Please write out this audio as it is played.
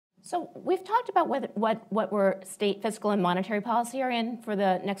So we've talked about what we're state fiscal and monetary policy are in for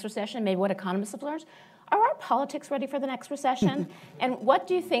the next recession, maybe what economists have learned. Are our politics ready for the next recession? And what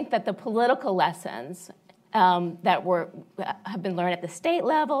do you think that the political lessons that have been learned at the state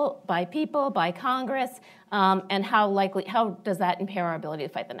level, by people, by Congress, and how does that impair our ability to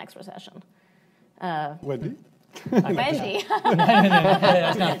fight the next recession? Wendy? Wendy. No,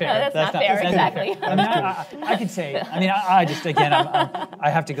 that's not fair. That's not fair, exactly. I mean, I could say, I just, again, I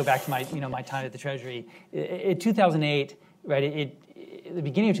have to go back to my time at the Treasury. In 2008, right, the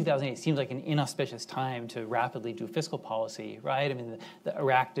beginning of 2008 seems like an inauspicious time to rapidly do fiscal policy, right? I mean, the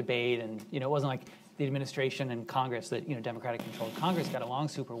Iraq debate, and it wasn't like the administration and Congress, that Democratic-controlled Congress, got along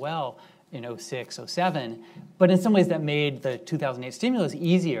super well in 06, 07. But in some ways that made the 2008 stimulus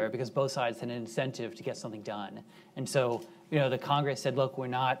easier because both sides had an incentive to get something done. And so, the Congress said, look, we're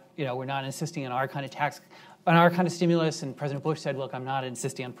not insisting on our kind of stimulus. And President Bush said, look, I'm not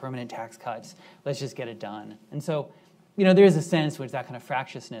insisting on permanent tax cuts. Let's just get it done. And so, there is a sense which that kind of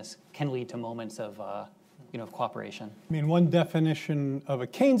fractiousness can lead to moments of cooperation. I mean, one definition of a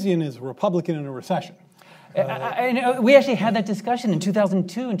Keynesian is Republican in a recession. We actually had that discussion in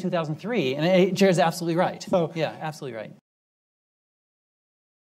 2002 and 2003, and Jared's absolutely right. So, yeah, absolutely right.